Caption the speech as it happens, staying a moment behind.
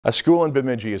A school in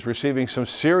Bemidji is receiving some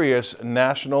serious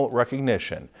national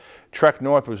recognition.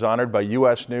 TrekNorth was honored by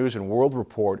U.S. News and World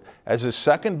Report as the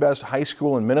second best high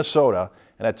school in Minnesota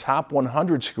and a top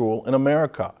 100 school in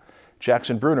America.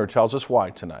 Jackson Bruner tells us why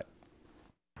tonight.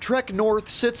 TrekNorth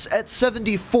sits at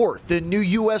 74th in new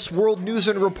U.S. World News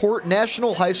and Report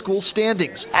national high school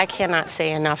standings. I cannot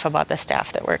say enough about the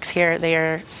staff that works here. They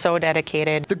are so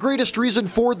dedicated. The greatest reason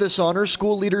for this honor,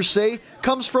 school leaders say,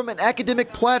 comes from an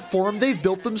academic platform they've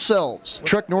built themselves.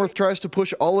 TrekNorth tries to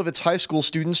push all of its high school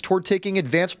students toward taking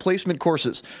advanced placement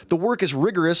courses. The work is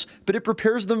rigorous, but it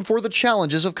prepares them for the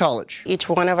challenges of college. Each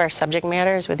one of our subject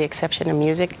matters, with the exception of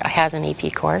music, has an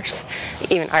AP course.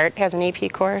 Even art has an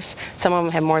AP course. Some of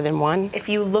them have more than one. If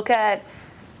you look at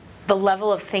the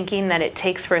level of thinking that it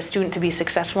takes for a student to be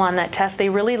successful on that test, they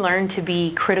really learn to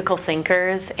be critical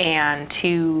thinkers and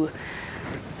to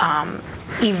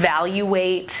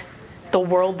evaluate the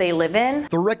world they live in.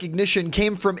 The recognition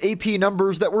came from AP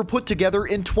numbers that were put together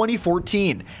in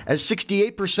 2014, as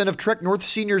 68% of TrekNorth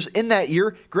seniors in that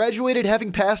year graduated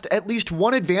having passed at least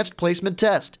one advanced placement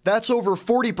test. That's over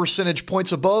 40 percentage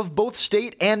points above both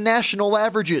state and national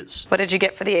averages. What did you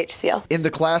get for the HCL? In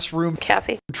the classroom,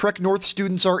 Cassie. TrekNorth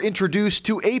students are introduced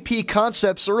to AP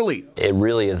concepts early. It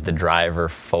really is the driver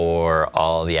for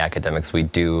all the academics we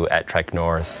do at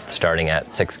TrekNorth, starting at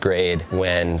 6th grade.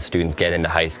 When students get into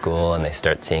high school and they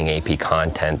start seeing AP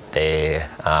content, they've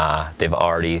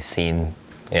already seen,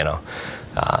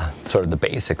 sort of the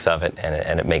basics of it,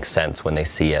 and it makes sense when they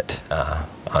see it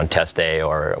on test day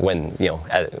or when,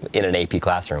 in an AP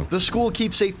classroom. The school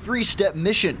keeps a three-step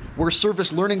mission where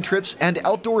service learning trips and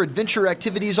outdoor adventure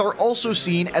activities are also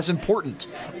seen as important.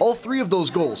 All three of those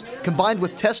goals, combined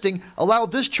with testing, allow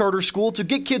this charter school to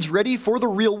get kids ready for the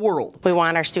real world. We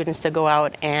want our students to go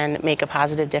out and make a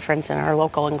positive difference in our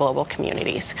local and global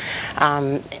communities.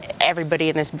 Everybody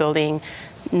in this building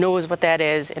knows what that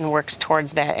is and works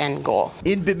towards that end goal.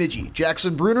 In Bemidji,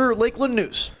 Jackson Bruner, Lakeland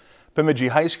News. Bemidji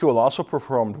High School also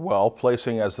performed well,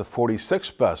 placing as the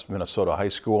 46th best Minnesota high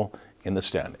school in the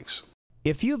standings.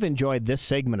 If you've enjoyed this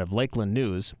segment of Lakeland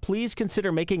News, please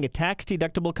consider making a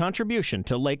tax-deductible contribution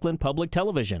to Lakeland Public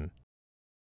Television.